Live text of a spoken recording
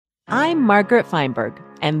I'm Margaret Feinberg,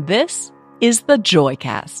 and this is the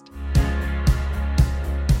Joycast.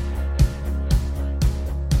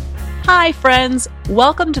 Hi, friends.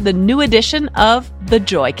 Welcome to the new edition of the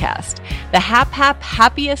Joycast, the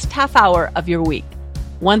happiest half hour of your week.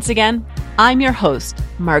 Once again, I'm your host,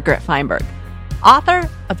 Margaret Feinberg, author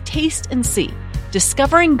of Taste and See,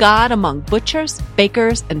 Discovering God Among Butchers,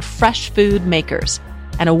 Bakers, and Fresh Food Makers,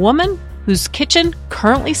 and a woman whose kitchen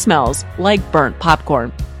currently smells like burnt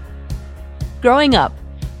popcorn. Growing up,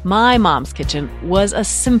 my mom's kitchen was a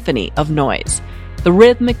symphony of noise. The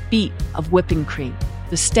rhythmic beat of whipping cream,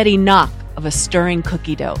 the steady knock of a stirring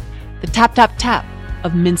cookie dough, the tap, tap, tap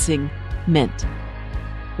of mincing mint.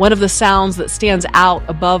 One of the sounds that stands out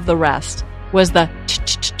above the rest was the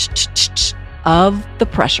ch-ch-ch-ch-ch of the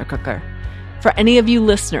pressure cooker. For any of you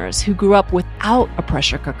listeners who grew up without a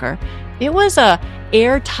pressure cooker, it was a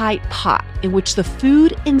airtight pot in which the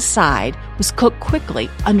food inside was cooked quickly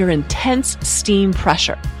under intense steam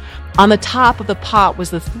pressure. On the top of the pot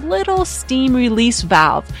was this little steam release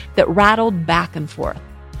valve that rattled back and forth.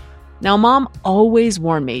 Now, Mom always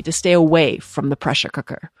warned me to stay away from the pressure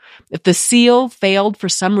cooker. If the seal failed for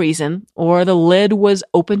some reason, or the lid was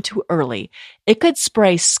opened too early, it could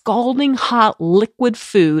spray scalding hot liquid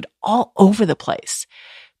food all over the place.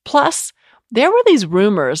 Plus, there were these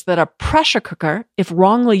rumors that a pressure cooker, if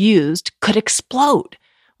wrongly used, could explode.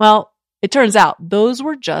 Well, it turns out those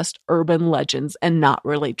were just urban legends and not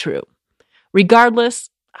really true. Regardless,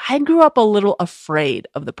 I grew up a little afraid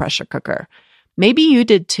of the pressure cooker. Maybe you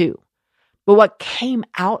did too. But what came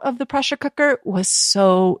out of the pressure cooker was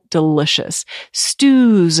so delicious.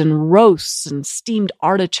 Stews and roasts and steamed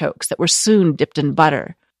artichokes that were soon dipped in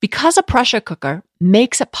butter. Because a pressure cooker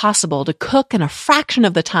makes it possible to cook in a fraction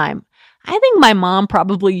of the time, I think my mom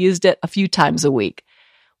probably used it a few times a week.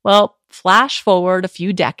 Well, flash forward a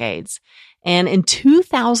few decades, and in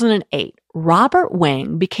 2008, Robert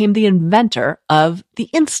Wang became the inventor of the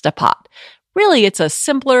Instapot. Really, it's a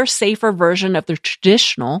simpler, safer version of the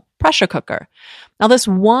traditional pressure cooker. Now, this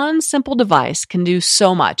one simple device can do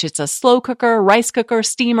so much. It's a slow cooker, rice cooker,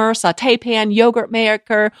 steamer, sauté pan, yogurt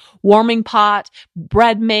maker, warming pot,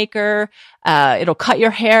 bread maker. It'll cut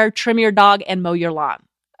your hair, trim your dog, and mow your lawn.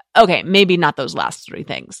 Okay, maybe not those last three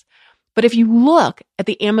things. But if you look at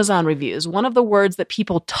the Amazon reviews, one of the words that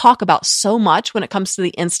people talk about so much when it comes to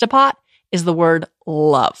the Instapot is the word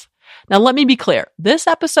love. Now, let me be clear. This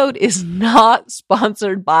episode is not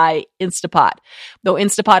sponsored by Instapot. Though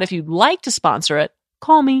Instapot, if you'd like to sponsor it,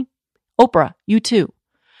 call me. Oprah, you too.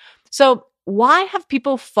 So why have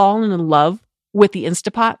people fallen in love with the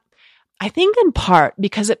Instapot? I think in part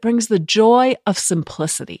because it brings the joy of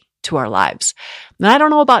simplicity to our lives. And I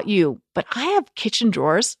don't know about you, but I have kitchen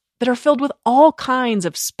drawers that are filled with all kinds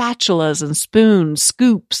of spatulas and spoons,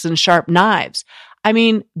 scoops, and sharp knives. I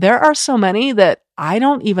mean, there are so many that I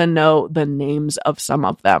don't even know the names of some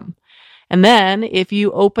of them. And then if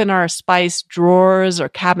you open our spice drawers or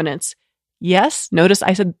cabinets, yes, notice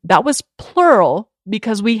I said that was plural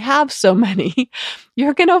because we have so many,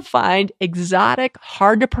 you're going to find exotic,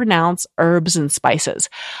 hard to pronounce herbs and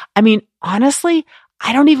spices. I mean, honestly,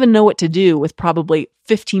 I don't even know what to do with probably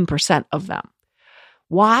 15% of them.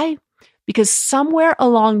 Why? Because somewhere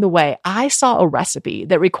along the way, I saw a recipe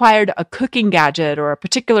that required a cooking gadget or a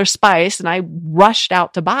particular spice, and I rushed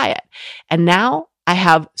out to buy it. And now I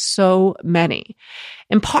have so many.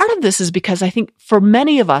 And part of this is because I think for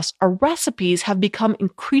many of us, our recipes have become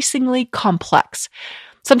increasingly complex.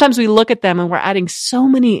 Sometimes we look at them and we're adding so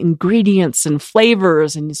many ingredients and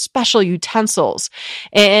flavors and special utensils.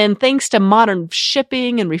 And thanks to modern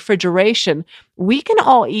shipping and refrigeration, we can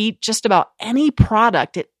all eat just about any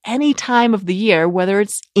product at any time of the year, whether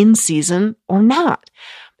it's in season or not.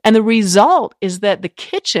 And the result is that the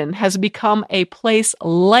kitchen has become a place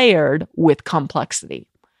layered with complexity.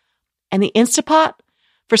 And the Instapot,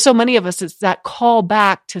 for so many of us, is that call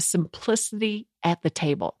back to simplicity at the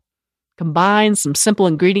table. Combine some simple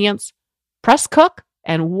ingredients, press cook,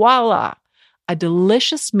 and voila, a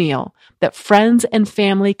delicious meal that friends and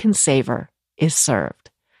family can savor is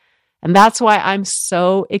served. And that's why I'm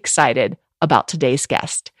so excited about today's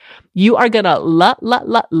guest. You are going to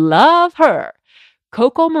love her.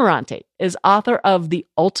 Coco Morante is author of The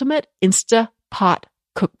Ultimate Instapot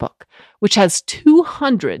Cookbook, which has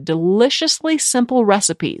 200 deliciously simple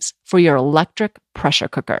recipes for your electric pressure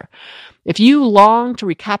cooker. If you long to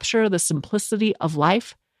recapture the simplicity of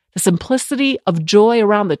life, the simplicity of joy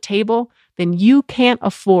around the table, then you can't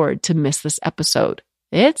afford to miss this episode.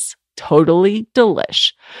 It's totally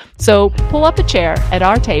delish. So pull up a chair at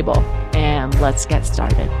our table and let's get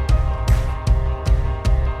started.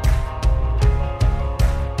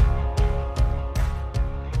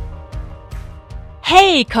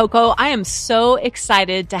 Hey, Coco, I am so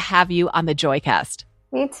excited to have you on the Joycast.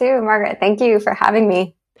 Me too, Margaret. Thank you for having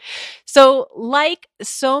me. So, like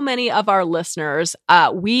so many of our listeners,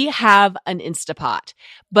 we have an Instapot.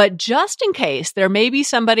 But just in case there may be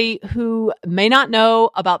somebody who may not know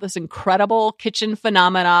about this incredible kitchen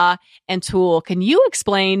phenomena and tool, can you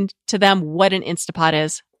explain to them what an Instapot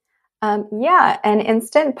is? An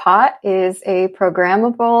Instant Pot is a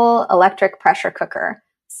programmable electric pressure cooker.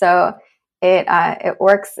 So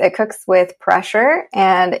it cooks with pressure,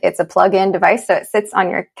 and it's a plug-in device. So it sits on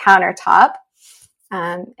your countertop,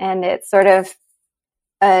 and it's sort of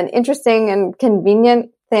an interesting and convenient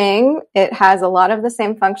thing. It has a lot of the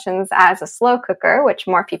same functions as a slow cooker, which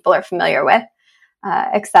more people are familiar with,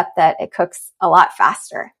 except that it cooks a lot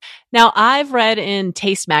faster. Now, I've read in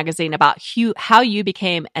Taste Magazine about how you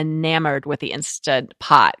became enamored with the Instant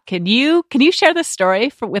Pot. Can you share this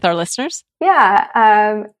story with our listeners?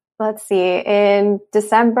 Yeah. Let's see. In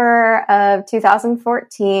December of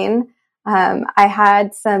 2014, I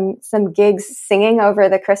had some gigs singing over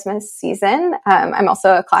the Christmas season. I'm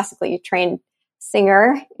also a classically trained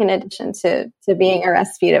singer in addition to being a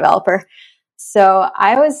recipe developer. So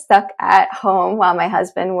I was stuck at home while my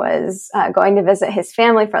husband was going to visit his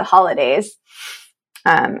family for the holidays.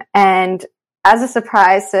 And as a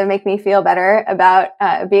surprise to make me feel better about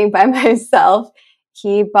being by myself,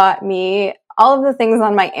 he bought me all of the things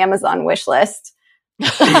on my Amazon wish list.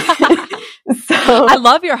 I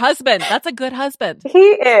love your husband. That's a good husband. He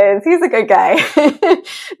is. He's a good guy.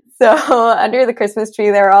 So under the Christmas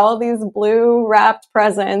tree, there are all these blue wrapped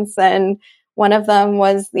presents, and one of them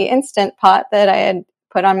was the Instant Pot that I had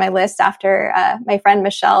put on my list after my friend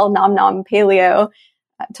Michelle, Nom Nom Paleo,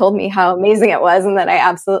 told me how amazing it was and that I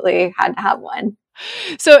absolutely had to have one.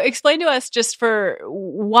 So explain to us just for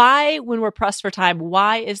why, when we're pressed for time,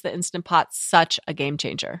 why is the Instant Pot such a game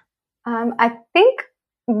changer? I think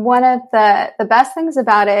one of the best things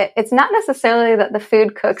about it, it's not necessarily that the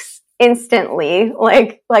food cooks instantly,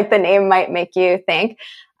 like the name might make you think.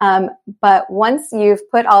 But once you've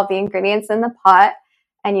put all the ingredients in the pot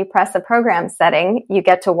and you press a program setting, you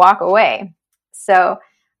get to walk away. So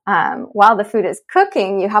while the food is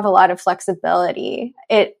cooking, you have a lot of flexibility.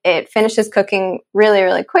 It finishes cooking really,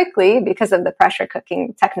 really quickly because of the pressure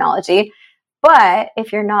cooking technology. But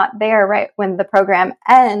if you're not there right when the program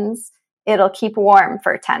ends, it'll keep warm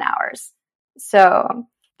for 10 hours. So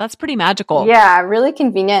that's pretty magical. Yeah, really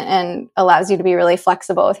convenient and allows you to be really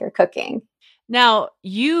flexible with your cooking. Now,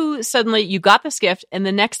 you got this gift, and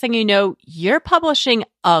the next thing you know, you're publishing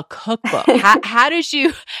a cookbook. How did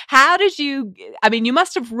you, I mean, you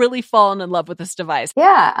must have really fallen in love with this device.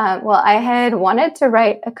 Yeah. Well, I had wanted to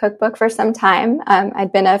write a cookbook for some time.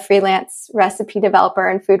 I'd been a freelance recipe developer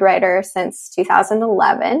and food writer since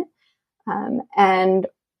 2011. And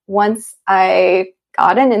once I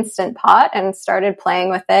got an Instant Pot and started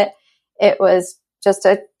playing with it, it was just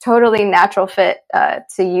a totally natural fit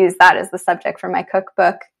to use that as the subject for my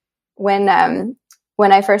cookbook. When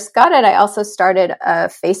I first got it, I also started a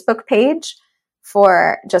Facebook page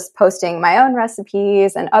for just posting my own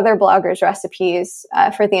recipes and other bloggers' recipes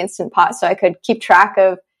for the Instant Pot, so I could keep track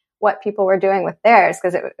of what people were doing with theirs,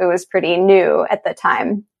 because it was pretty new at the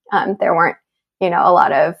time. There weren't, a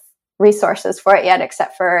lot of resources for it yet,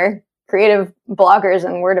 except for creative bloggers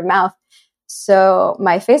and word of mouth. So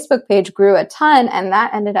my Facebook page grew a ton, and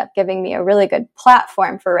that ended up giving me a really good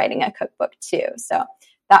platform for writing a cookbook too. So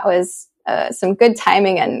that was some good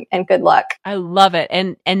timing and good luck. I love it.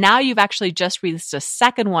 And now you've actually just released a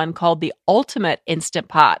second one called The Ultimate Instant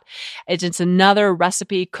Pot. It's another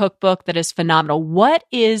recipe cookbook that is phenomenal.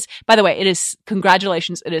 By the way,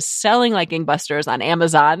 congratulations. It is selling like gangbusters on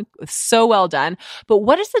Amazon. So well done. But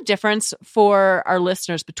what is the difference for our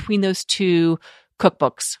listeners between those two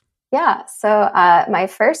cookbooks? Yeah. So my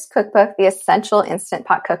first cookbook, the Essential Instant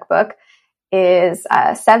Pot Cookbook, is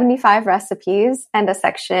 75 recipes and a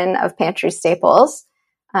section of pantry staples.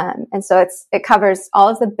 And so it covers all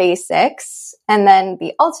of the basics. And then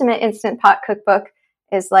the Ultimate Instant Pot Cookbook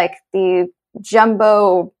is like the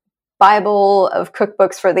jumbo Bible of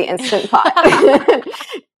cookbooks for the Instant Pot.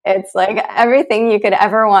 It's like everything you could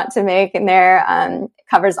ever want to make in there. It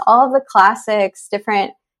covers all of the classics,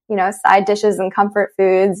 different side dishes and comfort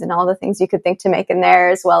foods and all the things you could think to make in there,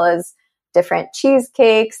 as well as different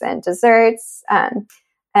cheesecakes and desserts.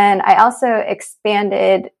 And I also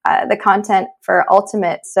expanded the content for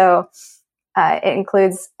Ultimate. So it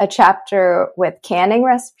includes a chapter with canning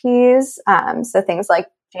recipes. So things like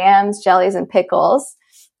jams, jellies, and pickles.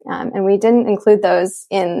 And we didn't include those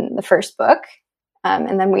in the first book.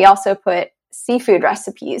 And then we also put seafood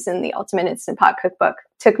recipes in the Ultimate Instant Pot Cookbook.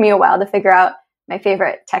 Took me a while to figure out my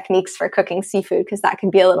favorite techniques for cooking seafood because that can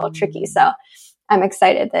be a little tricky. So I'm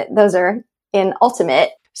excited that those are in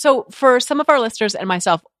Ultimate. So for some of our listeners and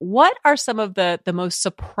myself, what are some of the most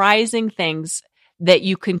surprising things that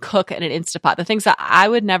you can cook in an Instapot? The things that I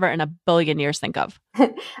would never in a billion years think of.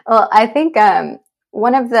 Well, I think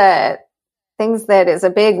one of the things that is a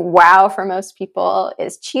big wow for most people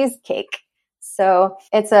is cheesecake. So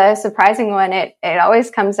it's a surprising one. It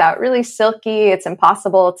always comes out really silky. It's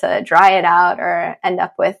impossible to dry it out or end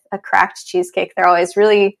up with a cracked cheesecake. They're always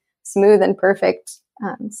really smooth and perfect.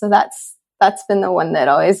 So that's been the one that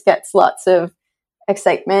always gets lots of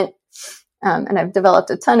excitement. And I've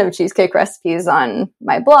developed a ton of cheesecake recipes on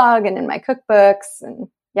my blog and in my cookbooks. And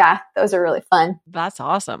yeah, those are really fun. That's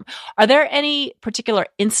awesome. Are there any particular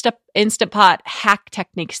Instant Pot hack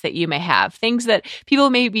techniques that you may have? Things that people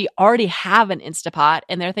maybe already have an Instant Pot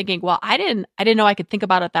and they're thinking, well, I didn't know I could think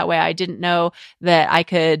about it that way. I didn't know that I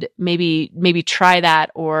could maybe try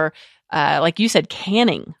that, or like you said,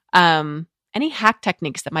 canning. Any hack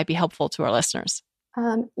techniques that might be helpful to our listeners?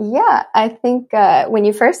 Yeah, I think when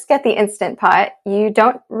you first get the Instant Pot, you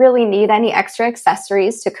don't really need any extra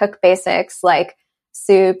accessories to cook basics like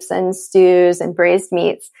soups and stews and braised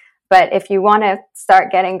meats. But if you want to start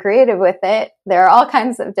getting creative with it, there are all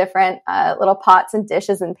kinds of different little pots and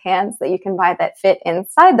dishes and pans that you can buy that fit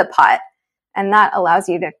inside the pot. And that allows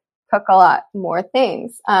you to cook a lot more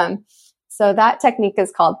things. So that technique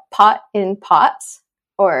is called pot in pot,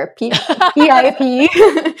 or PIP,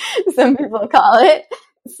 some people call it.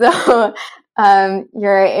 So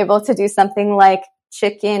you're able to do something like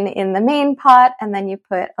chicken in the main pot, and then you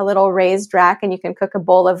put a little raised rack and you can cook a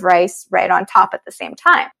bowl of rice right on top at the same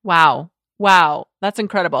time. Wow. That's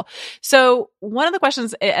incredible. So one of the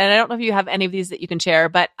questions, and I don't know if you have any of these that you can share,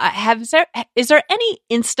 but is there any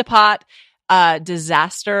Instapot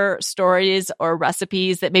disaster stories or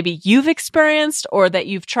recipes that maybe you've experienced or that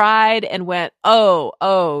you've tried and went,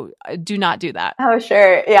 oh, do not do that? Oh,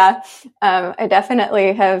 sure. Yeah. I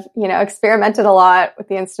definitely have, experimented a lot with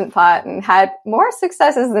the Instant Pot and had more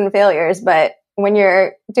successes than failures. But when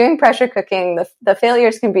you're doing pressure cooking, the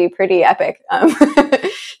failures can be pretty epic.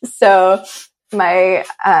 So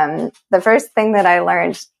the first thing that I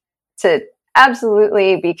learned to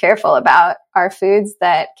absolutely be careful about are foods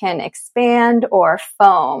that can expand or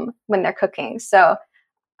foam when they're cooking. So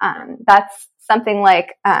that's something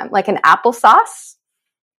like an applesauce.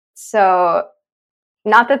 So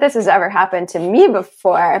not that this has ever happened to me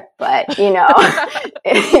before, but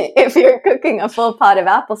if you're cooking a full pot of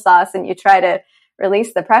applesauce and you try to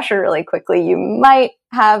release the pressure really quickly, you might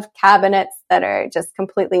have cabinets that are just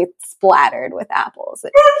completely splattered with apples.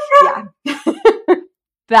 Yeah.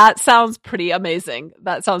 That sounds pretty amazing.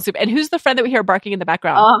 That sounds super. And who's the friend that we hear barking in the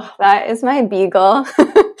background? Oh, that is my beagle.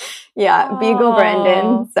 Yeah, Beagle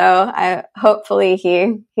Brendan. So hopefully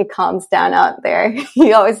he calms down out there.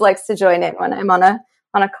 He always likes to join in when I'm on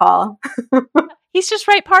a call. He's just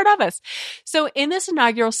right part of us. So in this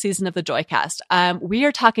inaugural season of the Joycast, we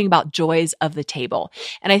are talking about joys of the table.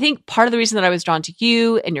 And I think part of the reason that I was drawn to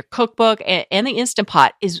you and your cookbook and the Instant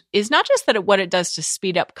Pot is not just that what it does to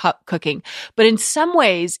speed up cooking, but in some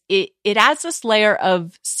ways it adds this layer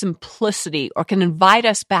of simplicity, or can invite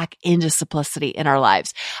us back into simplicity in our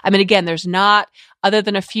lives. I mean, again, there's not, other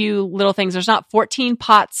than a few little things, there's not 14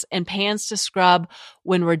 pots and pans to scrub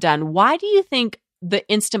when we're done. Why do you think the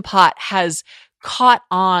Instant Pot has caught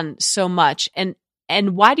on so much, and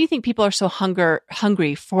why do you think people are so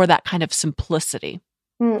hungry for that kind of simplicity?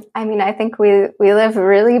 I mean, I think we live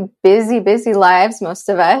really busy lives, most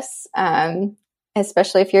of us,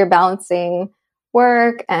 especially if you're balancing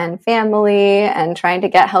work and family and trying to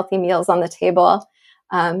get healthy meals on the table.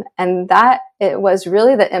 And that it was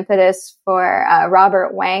really the impetus for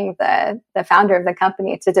Robert Wang, the founder of the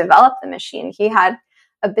company, to develop the machine. He had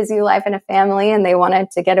a busy life and a family, and they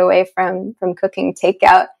wanted to get away from ordering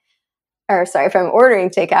takeout,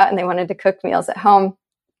 and they wanted to cook meals at home.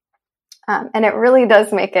 And it really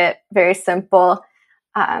does make it very simple.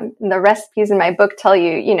 The recipes in my book tell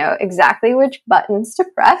you, exactly which buttons to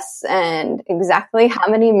press and exactly how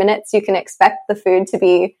many minutes you can expect the food to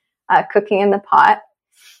be cooking in the pot.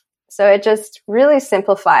 So it just really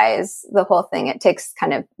simplifies the whole thing. It takes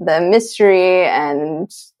kind of the mystery and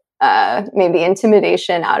maybe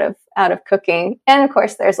intimidation out of cooking. And of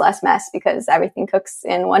course, there's less mess because everything cooks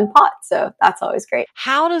in one pot. So that's always great.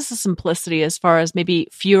 How does the simplicity, as far as maybe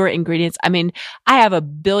fewer ingredients? I mean, I have a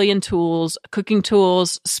billion tools, cooking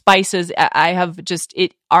tools, spices. I have just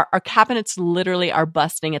our cabinets literally are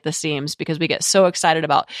busting at the seams because we get so excited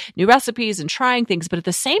about new recipes and trying things. But at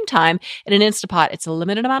the same time, in an Instapot, it's a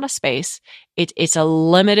limited amount of space. It's a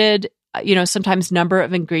limited sometimes number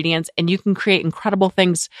of ingredients, and you can create incredible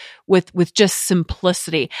things with just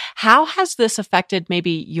simplicity. How has this affected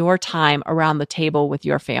maybe your time around the table with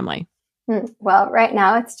your family? Well, right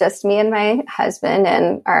now it's just me and my husband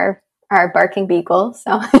and our barking beagle.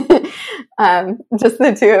 So just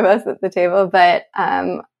the two of us at the table. But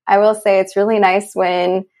I will say it's really nice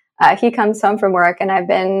when he comes home from work and I've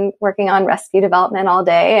been working on recipe development all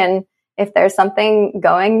day. And if there's something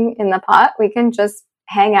going in the pot, we can just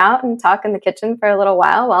hang out and talk in the kitchen for a little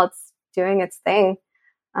while it's doing its thing.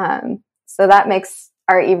 So that makes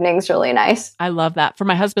our evenings really nice. I love that. For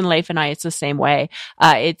my husband, Leif, and I, it's the same way.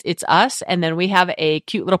 It's us. And then we have a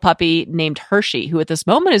cute little puppy named Hershey, who at this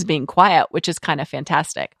moment is being quiet, which is kind of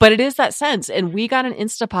fantastic. But it is that sense. And we got an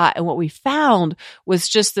Instapot. And what we found was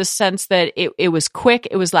just this sense that it was quick.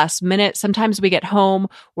 It was last minute. Sometimes we get home,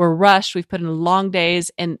 we're rushed. We've put in long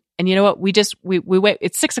days. And you know what? We wait.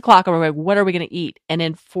 It's 6 o'clock and we're like, what are we going to eat? And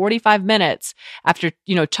in 45 minutes, after,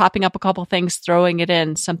 chopping up a couple things, throwing it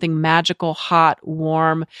in, something magical, hot,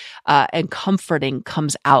 warm, and comforting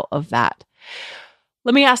comes out of that.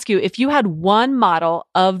 Let me ask you, if you had one model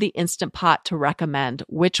of the Instant Pot to recommend,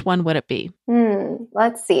 which one would it be?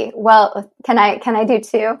 Let's see. Well, can I do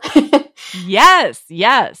two? Yes.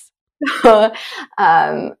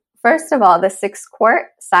 First of all, the 6-quart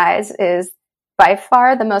size is by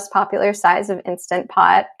far the most popular size of Instant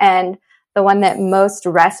Pot and the one that most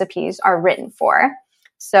recipes are written for.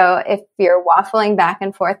 So if you're waffling back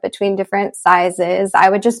and forth between different sizes, I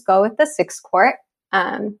would just go with the 6-quart.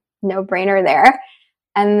 No brainer there.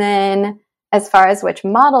 And then as far as which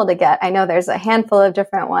model to get, I know there's a handful of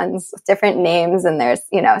different ones with different names, and there's,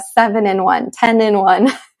 7-in-1,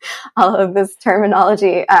 10-in-1, all of this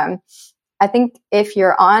terminology. I think if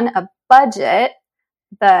you're on a budget,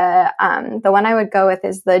 the one I would go with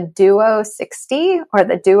is the Duo 60 or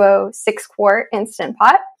the Duo 6-quart Instant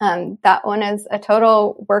Pot. That one is a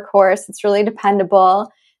total workhorse. It's really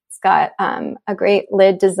dependable. It's got a great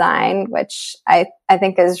lid design, which I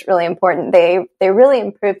think is really important. They really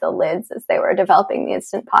improved the lids as they were developing the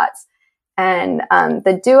Instant Pots. And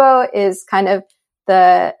the Duo is kind of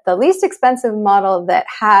the least expensive model that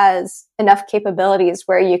has enough capabilities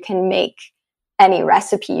where you can make any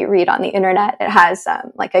recipe you read on the internet. It has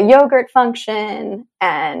like a yogurt function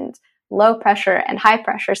and low pressure and high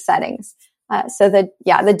pressure settings. So the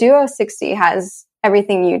Duo 60 has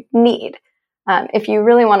everything you need. If you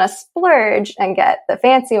really want to splurge and get the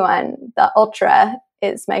fancy one, the Ultra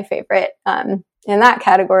is my favorite in that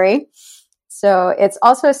category. So it's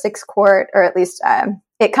also a 6-quart, or at least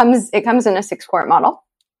it comes in a 6-quart model.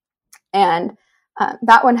 And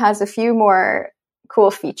that one has a few more cool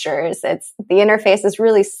features. The interface is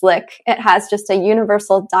really slick. It has just a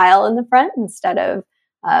universal dial in the front instead of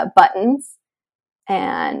buttons.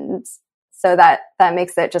 And so that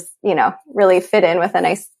makes it just, really fit in with a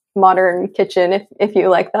nice modern kitchen. If you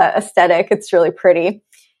like the aesthetic, it's really pretty.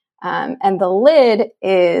 And the lid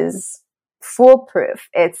is foolproof.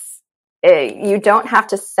 You don't have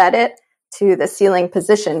to set it to the ceiling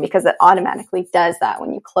position because it automatically does that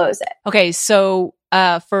when you close it. Okay. So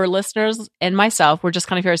for listeners and myself, we're just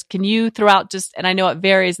kind of curious. Can you throw out and I know it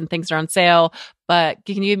varies and things are on sale, but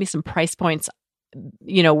can you give me some price points,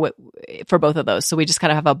 for both of those? So we just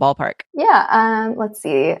kind of have a ballpark. Yeah. Let's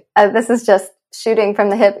see. This is just shooting from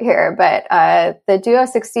the hip here, but the Duo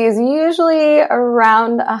 60 is usually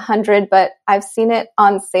around 100, but I've seen it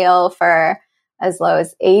on sale for as low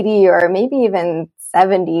as 80 or maybe even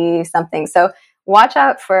 70 something. So watch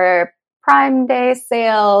out for Prime Day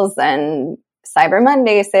sales and Cyber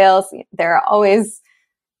Monday sales. There are always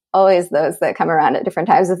those that come around at different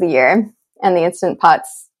times of the year. And the Instant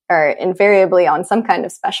Pots are invariably on some kind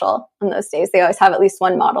of special on those days. They always have at least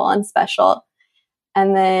one model on special.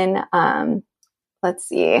 And then, let's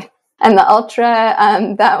see. And the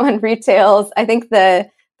Ultra, that one retails, I think the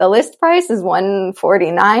list price is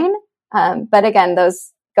 $149. But again,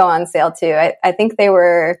 those go on sale too. I think they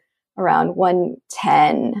were around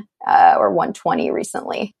 $110 or $120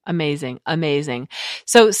 recently. Amazing.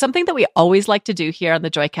 So something that we always like to do here on the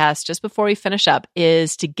Joycast just before we finish up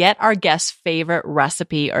is to get our guest's favorite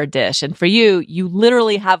recipe or dish. And for you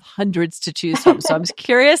literally have hundreds to choose from. So I'm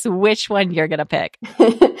curious which one you're going to pick.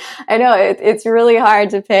 I know it's really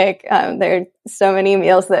hard to pick. There are so many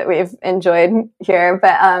meals that we've enjoyed here,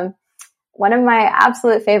 but one of my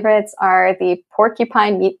absolute favorites are the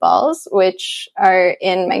porcupine meatballs, which are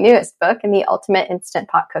in my newest book, in the Ultimate Instant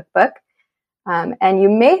Pot Cookbook. And you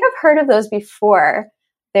may have heard of those before.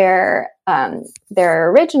 They're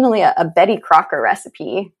originally a Betty Crocker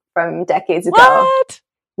recipe from decades ago. What?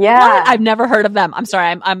 Yeah, what? I've never heard of them. I'm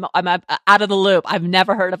sorry, I'm out of the loop. I've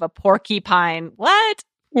never heard of a porcupine. What?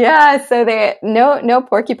 Yeah, so no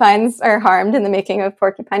porcupines are harmed in the making of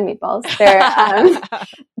porcupine meatballs.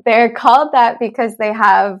 They're called that because they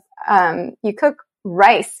have you cook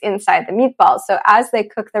rice inside the meatballs. So as they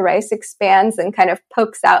cook, the rice expands and kind of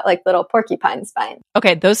pokes out like little porcupine spines.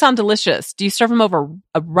 Okay, those sound delicious. Do you serve them over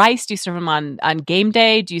a rice? Do you serve them on game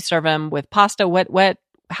day? Do you serve them with pasta?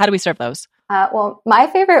 How do we serve those? Well, my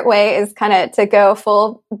favorite way is kind of to go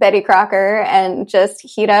full Betty Crocker and just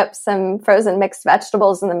heat up some frozen mixed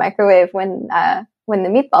vegetables in the microwave when the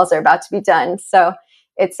meatballs are about to be done. So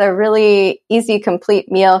it's a really easy,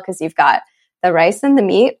 complete meal because you've got the rice and the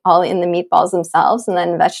meat all in the meatballs themselves and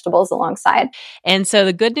then vegetables alongside. And so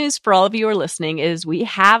the good news for all of you who are listening is we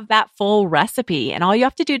have that full recipe, and all you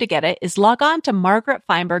have to do to get it is log on to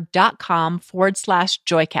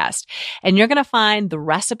margaretfeinberg.com/joycast. And you're going to find the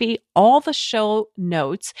recipe, all the show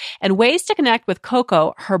notes, and ways to connect with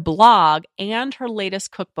Coco, her blog, and her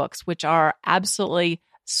latest cookbooks, which are absolutely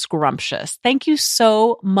scrumptious. Thank you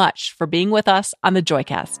so much for being with us on the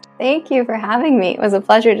Joycast. Thank you for having me. It was a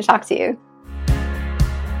pleasure to talk to you.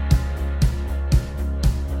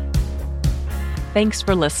 Thanks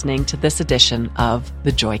for listening to this edition of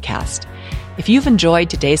the Joycast. If you've enjoyed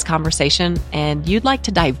today's conversation and you'd like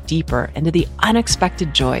to dive deeper into the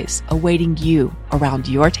unexpected joys awaiting you around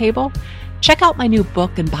your table, check out my new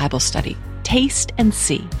book and Bible study, Taste and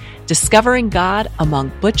See, Discovering God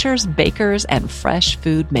Among Butchers, Bakers, and Fresh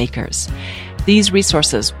Food Makers. These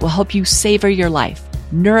resources will help you savor your life,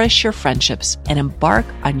 nourish your friendships, and embark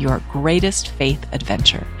on your greatest faith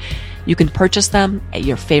adventure. You can purchase them at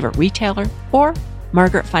your favorite retailer or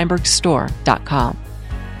margaretfeinbergstore.com.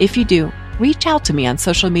 If you do, reach out to me on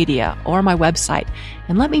social media or my website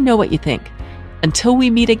and let me know what you think. Until we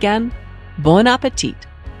meet again, bon appetit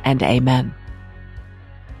and amen.